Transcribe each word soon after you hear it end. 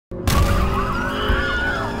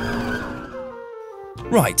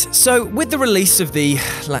Right, so with the release of the,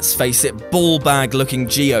 let's face it, ball-bag-looking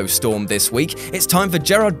Geostorm this week, it's time for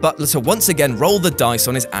Gerard Butler to once again roll the dice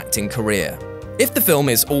on his acting career. If the film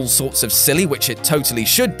is all sorts of silly, which it totally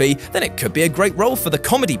should be, then it could be a great role for the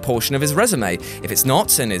comedy portion of his resume. If it's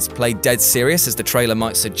not, and is played dead serious as the trailer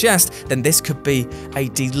might suggest, then this could be a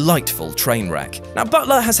delightful train wreck. Now,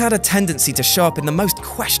 Butler has had a tendency to show up in the most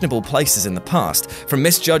questionable places in the past, from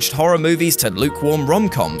misjudged horror movies to lukewarm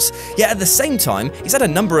rom-coms. Yet at the same time, he's had a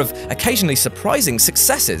number of occasionally surprising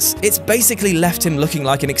successes. It's basically left him looking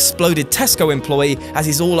like an exploded Tesco employee as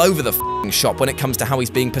he's all over the shop when it comes to how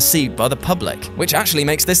he's being perceived by the public, which actually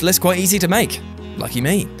makes this list quite easy to make. Lucky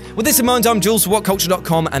me. With this in mind, I'm Jules for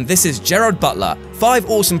Whatculture.com, and this is Gerard Butler, 5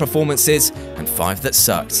 awesome performances and 5 that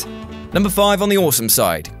sucked. Number 5 on the awesome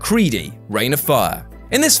side, Creedy, Reign of Fire.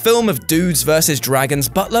 In this film of dudes versus dragons,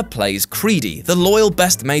 Butler plays Creedy, the loyal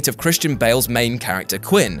best mate of Christian Bale's main character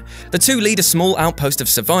Quinn. The two lead a small outpost of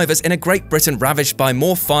survivors in a Great Britain ravaged by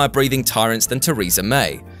more fire-breathing tyrants than Theresa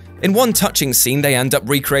May. In one touching scene, they end up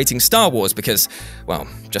recreating Star Wars because, well,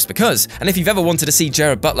 just because. And if you've ever wanted to see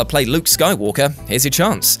Gerard Butler play Luke Skywalker, here's your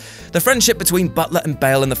chance. The friendship between Butler and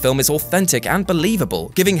Bale in the film is authentic and believable,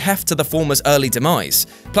 giving heft to the former's early demise.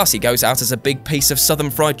 Plus, he goes out as a big piece of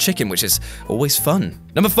southern fried chicken, which is always fun.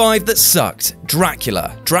 Number 5 that sucked,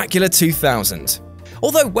 Dracula 2000.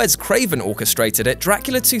 Although Wes Craven orchestrated it,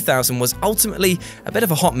 Dracula 2000 was ultimately a bit of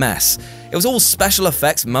a hot mess. It was all special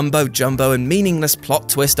effects mumbo-jumbo and meaningless plot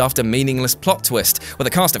twist after meaningless plot twist, with a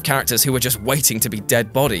cast of characters who were just waiting to be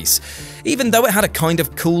dead bodies. Even though it had a kind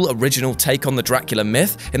of cool original take on the Dracula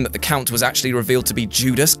myth, in that the Count was actually revealed to be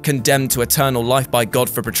Judas, condemned to eternal life by God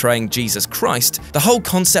for betraying Jesus Christ, the whole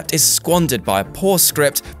concept is squandered by a poor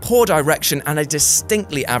script, poor direction, and a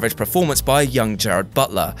distinctly average performance by a young Gerard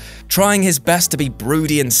Butler. Trying his best to be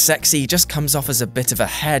broody and sexy, he just comes off as a bit of a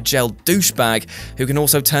hair-gel douchebag who can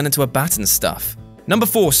also turn into a bat and stuff. Number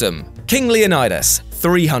 4, King Leonidas,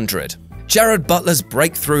 300. Gerard Butler's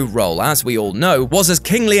breakthrough role, as we all know, was as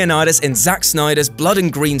King Leonidas in Zack Snyder's blood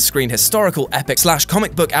and green screen historical epic /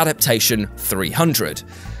 comic book adaptation 300.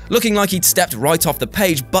 Looking like he'd stepped right off the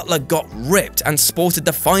page, Butler got ripped and sported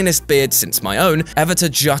the finest beard since my own ever to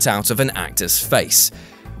jut out of an actor's face.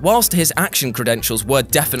 Whilst his action credentials were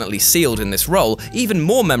definitely sealed in this role, even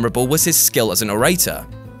more memorable was his skill as an orator.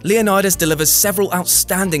 Leonidas delivers several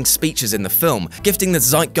outstanding speeches in the film, gifting the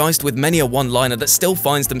zeitgeist with many a one-liner that still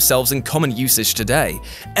finds themselves in common usage today.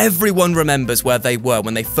 Everyone remembers where they were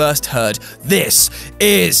when they first heard, "This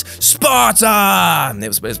is Sparta!" It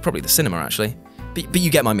was probably the cinema, actually. But you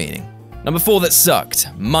get my meaning. Number 4 that sucked,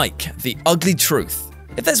 Mike, The Ugly Truth.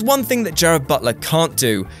 If there's one thing that Gerard Butler can't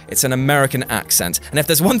do, it's an American accent, and if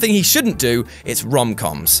there's one thing he shouldn't do, it's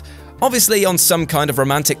rom-coms. Obviously, on some kind of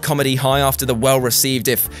romantic comedy high after the well-received,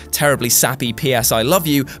 if terribly sappy P.S. I Love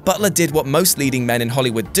You, Butler did what most leading men in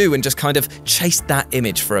Hollywood do and just kind of chased that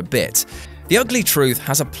image for a bit. The Ugly Truth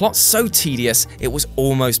has a plot so tedious, it was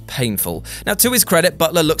almost painful. Now, to his credit,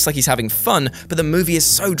 Butler looks like he's having fun, but the movie is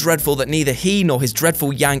so dreadful that neither he nor his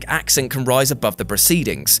dreadful Yank accent can rise above the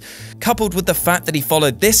proceedings. Coupled with the fact that he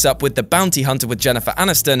followed this up with The Bounty Hunter with Jennifer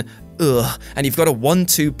Aniston, and you've got a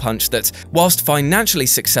 1-2 punch that, whilst financially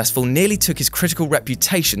successful, nearly took his critical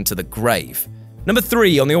reputation to the grave. Number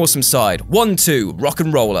 3 on the awesome side, 1-2,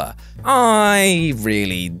 Rock'n'Roller. I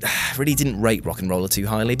really didn't rate Rock'n'Roller too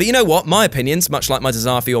highly, but you know what? My opinions, much like my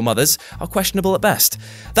desire for your mother's, are questionable at best.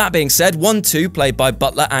 That being said, 1-2, played by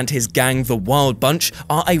Butler and his gang, the Wild Bunch,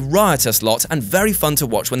 are a riotous lot and very fun to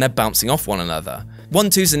watch when they're bouncing off one another.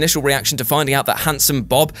 1-2's initial reaction to finding out that handsome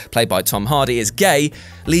Bob, played by Tom Hardy, is gay,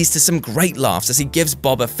 leads to some great laughs as he gives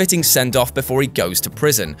Bob a fitting send-off before he goes to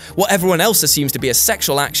prison. What everyone else assumes to be a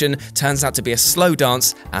sexual action turns out to be a slow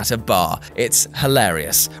dance at a bar. It's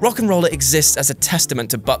hilarious. Rock'n'Roller exists as a testament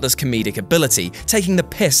to Butler's comedic ability, taking the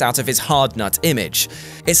piss out of his hard-nut image.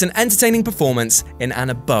 It's an entertaining performance in an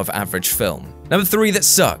above-average film. Number 3 that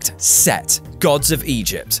sucked, Set, Gods of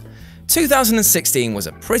Egypt. 2016 was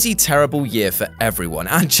a pretty terrible year for everyone,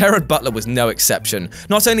 and Gerard Butler was no exception.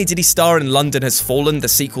 Not only did he star in London Has Fallen, the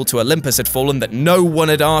sequel to Olympus Had Fallen that no one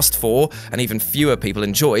had asked for, and even fewer people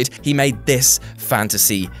enjoyed, he made this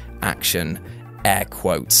fantasy action, air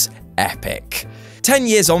quotes, epic. 10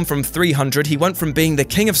 years on from 300, he went from being the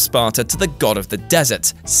king of Sparta to the god of the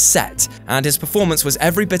desert, Set, and his performance was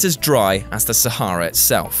every bit as dry as the Sahara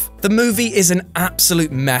itself. The movie is an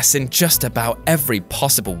absolute mess in just about every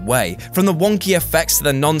possible way, from the wonky effects to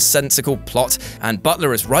the nonsensical plot, and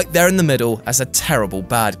Butler is right there in the middle as a terrible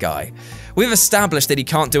bad guy. We've established that he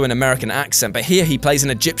can't do an American accent, but here he plays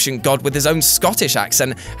an Egyptian god with his own Scottish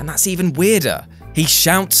accent, and that's even weirder. He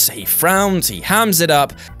shouts, he frowns, he hams it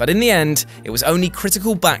up, but in the end, it was only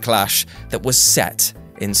critical backlash that was set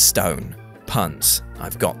in stone. Puns,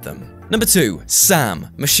 I've got them. Number 2, Sam,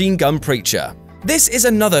 Machine Gun Preacher. This is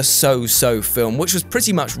another so-so film which was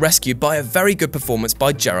pretty much rescued by a very good performance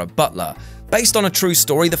by Gerard Butler. Based on a true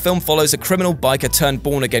story, the film follows a criminal biker turned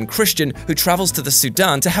born-again Christian who travels to the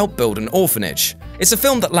Sudan to help build an orphanage. It's a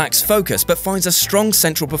film that lacks focus but finds a strong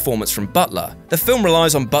central performance from Butler. The film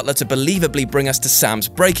relies on Butler to believably bring us to Sam's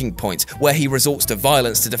breaking point, where he resorts to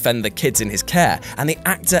violence to defend the kids in his care, and the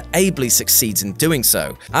actor ably succeeds in doing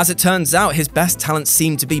so. As it turns out, his best talents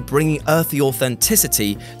seem to be bringing earthy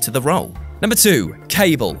authenticity to the role. Number 2,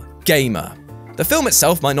 Cable, Gamer. The film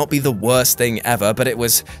itself might not be the worst thing ever, but it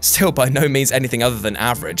was still by no means anything other than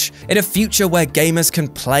average. In a future where gamers can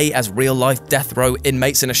play as real-life death row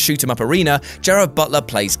inmates in a shoot-'em-up arena, Gerard Butler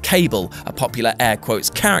plays Cable, a popular air quotes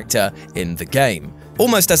character in the game.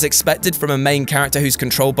 Almost as expected from a main character who's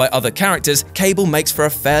controlled by other characters, Cable makes for a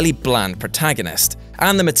fairly bland protagonist.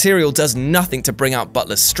 And the material does nothing to bring out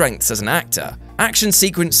Butler's strengths as an actor. Action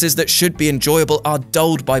sequences that should be enjoyable are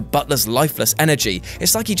dulled by Butler's lifeless energy.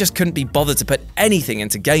 It's like he just couldn't be bothered to put anything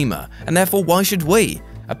into Gamer, and therefore why should we?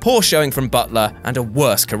 A poor showing from Butler and a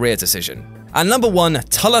worse career decision. And number 1,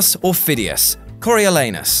 Tullus or Phidias,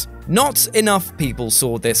 Coriolanus. Not enough people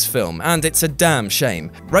saw this film, and it's a damn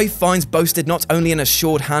shame. Ralph Fiennes boasted not only an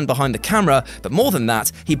assured hand behind the camera, but more than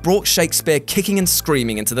that, he brought Shakespeare kicking and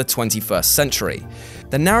screaming into the 21st century.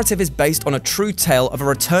 The narrative is based on a true tale of a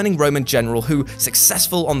returning Roman general who,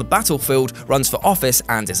 successful on the battlefield, runs for office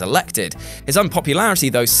and is elected. His unpopularity,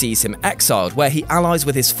 though, sees him exiled, where he allies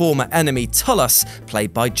with his former enemy Tullus,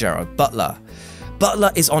 played by Gerard Butler.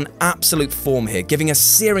 Butler is on absolute form here, giving a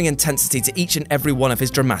searing intensity to each and every one of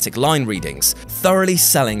his dramatic line readings, thoroughly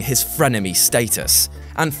selling his frenemy status,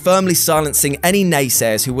 and firmly silencing any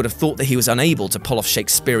naysayers who would have thought that he was unable to pull off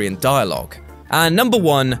Shakespearean dialogue. And number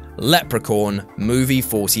 1, Leprechaun, movie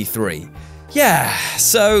 43. Yeah,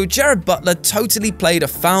 so Gerard Butler totally played a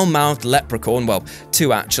foul-mouthed leprechaun, well,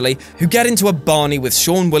 2 actually, who get into a Barney with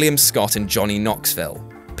Sean William Scott and Johnny Knoxville.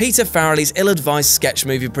 Peter Farrelly's ill-advised sketch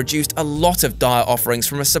movie produced a lot of dire offerings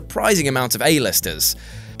from a surprising amount of A-listers.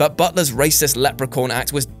 But Butler's racist leprechaun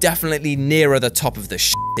act was definitely nearer the top of the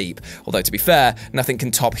shit heap, although to be fair, nothing can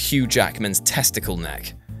top Hugh Jackman's testicle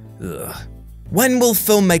neck. Ugh. When will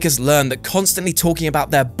filmmakers learn that constantly talking about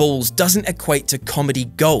their balls doesn't equate to comedy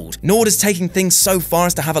gold? Nor does taking things so far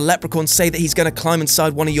as to have a leprechaun say that he's going to climb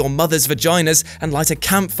inside one of your mother's vaginas and light a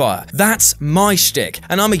campfire. That's my shtick,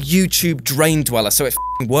 and I'm a YouTube drain dweller, so it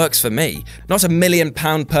works for me. Not £1 million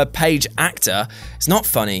per page actor. It's not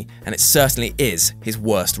funny, and it certainly is his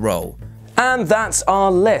worst role. And that's our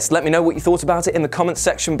list. Let me know what you thought about it in the comments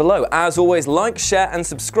section below. As always, like, share and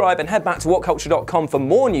subscribe, and head back to whatculture.com for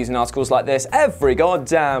more news and articles like this every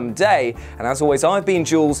goddamn day. And as always, I've been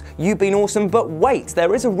Jules, you've been awesome, but wait,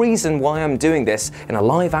 there is a reason why I'm doing this in a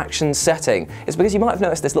live action setting. It's because you might have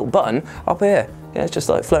noticed this little button up here. Yeah, it's just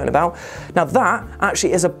like floating about. Now that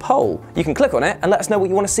actually is a poll. You can click on it and let us know what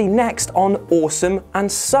you want to see next on Awesome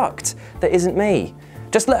and Sucked. That isn't me.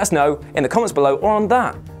 Just let us know in the comments below or on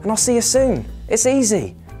that, and I'll see you soon. It's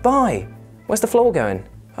easy. Bye. Where's the floor going?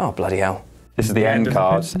 Oh, bloody hell. This is the end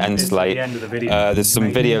card, end slate. There's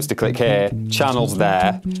some videos to click here, channels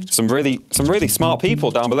there, some really smart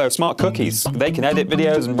people down below, smart cookies. They can edit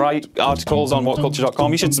videos and write articles on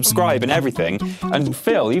whatculture.com. You should subscribe and everything. And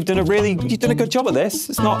Phil, you've done a good job at this.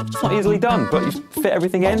 It's not easily done, but you've fit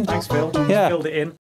everything in. Thanks, Phil. Yeah. Filled it in.